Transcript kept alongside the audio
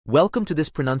Welcome to this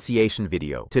pronunciation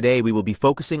video. Today we will be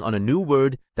focusing on a new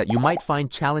word that you might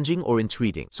find challenging or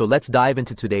intriguing. So let's dive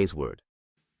into today's word.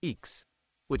 X,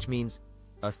 which means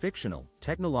a fictional,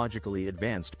 technologically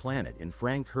advanced planet in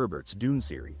Frank Herbert's Dune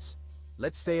series.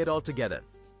 Let's say it all together.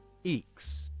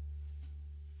 X.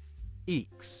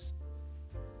 X.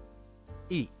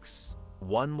 X.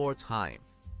 One more time.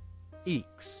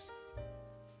 X.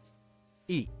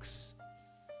 X.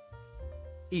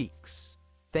 X.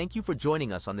 Thank you for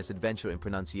joining us on this adventure in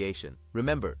pronunciation.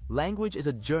 Remember, language is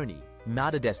a journey,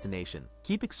 not a destination.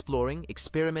 Keep exploring,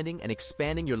 experimenting, and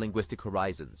expanding your linguistic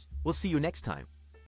horizons. We'll see you next time.